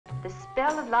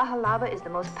spell of La Halaba is the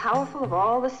most powerful of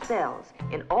all the spells.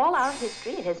 In all our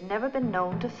history, it has never been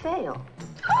known to fail.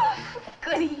 Oh,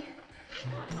 goody.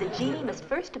 The genie must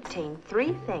first obtain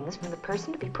 3 things from the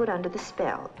person to be put under the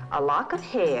spell. A lock of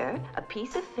hair, a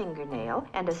piece of fingernail,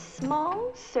 and a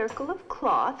small circle of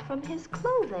cloth from his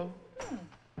clothing.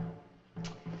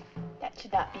 That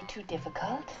should not be too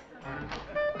difficult.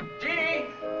 Genie!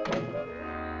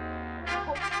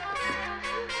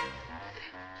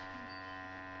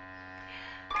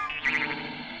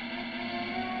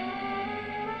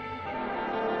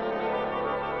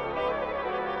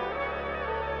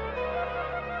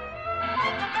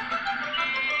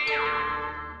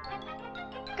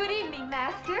 Good evening,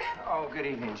 Master. Oh, good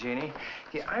evening, Jeannie.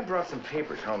 Yeah, I brought some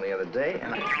papers home the other day,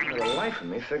 and I couldn't for the life of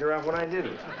me figure out what I did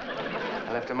with them.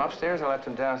 I left them upstairs, I left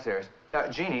them downstairs.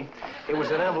 Jeannie, it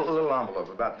was a little envelope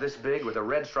about this big with a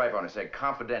red stripe on it, said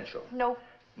confidential. No.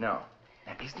 No.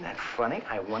 Now, isn't that funny?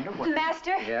 I wonder what...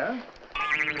 Master? Yeah?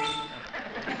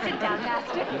 Sit down,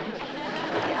 Master.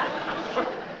 Yeah.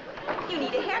 You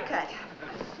need a haircut.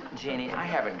 Jeannie, I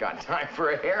haven't got time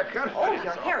for a haircut. Oh,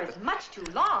 your hair is much too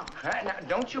long. Now,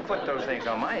 don't you put those things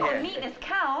on my head. Oh, neatness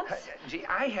counts. Gee,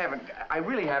 I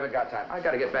really haven't got time. I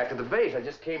got to get back to the base. I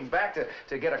just came back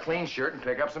to get a clean shirt and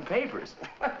pick up some papers.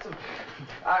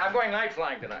 I'm going night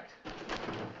flying tonight.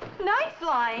 Night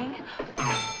flying?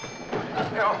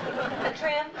 No. A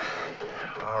trim?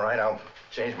 All right, I'll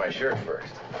change my shirt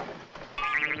first.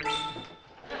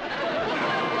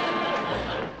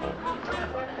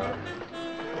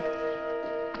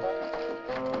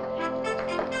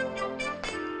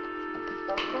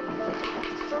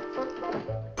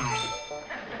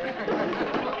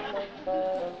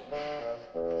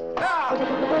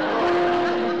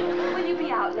 Will you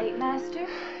be out late, Master?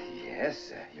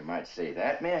 Yes, you might say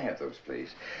that. May I have those,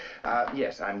 please?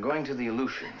 Yes, I'm going to the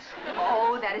Aleutians.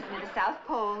 Oh, that isn't the South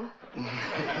Pole.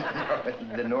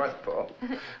 No, the North Pole.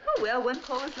 Oh, well, one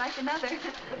pole is like another.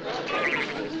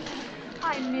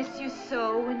 I miss you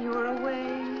so when you're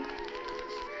away.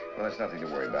 Well, that's nothing to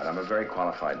worry about. I'm a very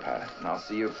qualified pilot, and I'll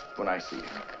see you when I see you.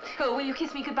 Oh, will you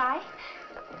kiss me goodbye?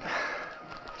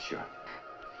 Sure.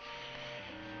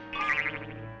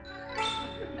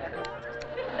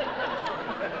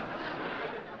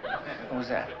 What was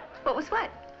that? What was what?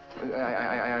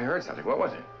 I heard something. What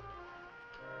was it?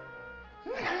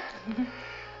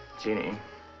 Jeannie,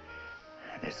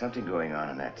 there's something going on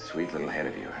in that sweet little head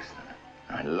of yours.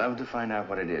 I'd love to find out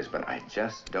what it is, but I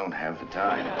just don't have the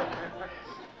time.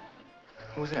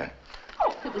 What was that?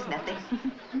 Oh, it was nothing.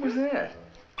 What was that?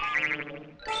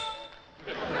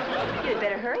 You'd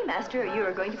better hurry, Master, or you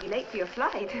are going to be late for your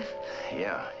flight.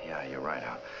 Yeah, you're right.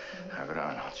 I'll go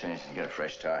down. I'll change and get a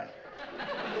fresh tie.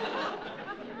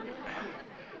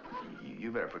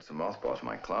 You better put some mothballs in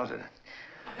my closet.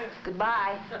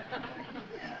 Goodbye.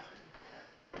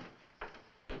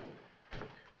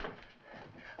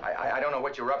 I don't know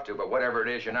what you're up to, but whatever it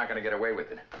is, you're not going to get away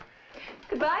with it.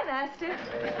 Goodbye, Master.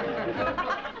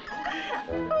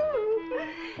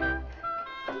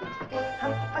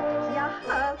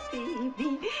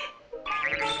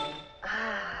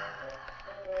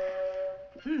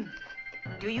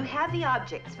 Do you have the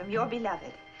objects from your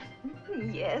beloved?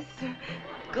 Yes.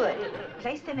 Good.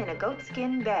 Place them in a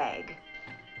goatskin bag.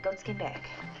 Goatskin bag.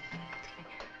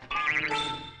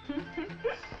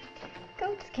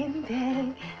 Goatskin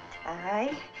bag.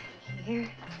 Tie. Here.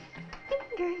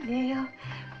 Fingernail.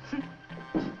 Goatskin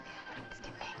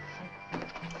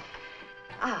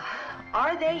bag.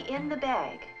 Are they in the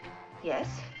bag? Yes.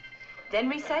 Then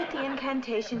recite the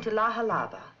incantation to La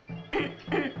Halaba.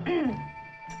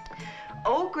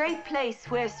 O great place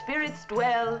where spirits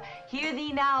dwell, hear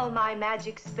thee now my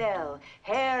magic spell.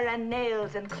 Hair and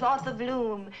nails and cloth of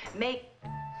loom make...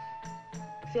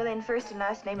 Fill in first and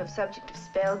last name of subject of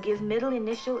spell. Give middle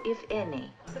initial, if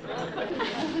any.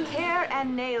 Hair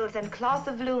and nails and cloth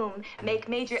of loom make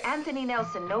Major Anthony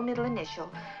Nelson, no middle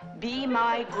initial, be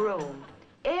my groom.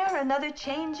 Ere another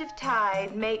change of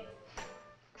tide make...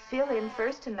 Fill in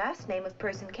first and last name of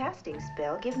person casting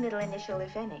spell. Give middle initial,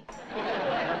 if any.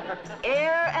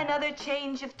 Ere another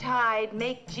change of tide,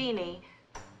 make Genie.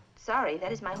 Sorry,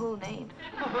 that is my whole name.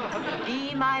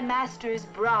 Be my master's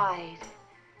bride.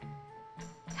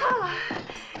 Ah,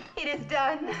 it is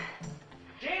done.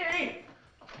 Genie!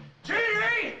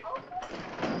 Genie!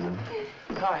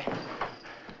 Hi.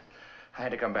 I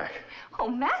had to come back. Oh,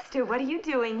 Master, what are you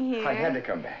doing here? I had to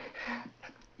come back.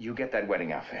 You get that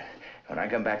wedding outfit. When I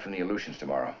come back from the Aleutians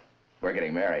tomorrow, we're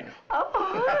getting married. Oh.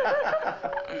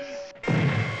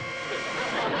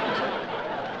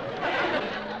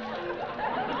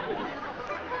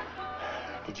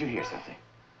 Did you hear something?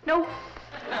 No.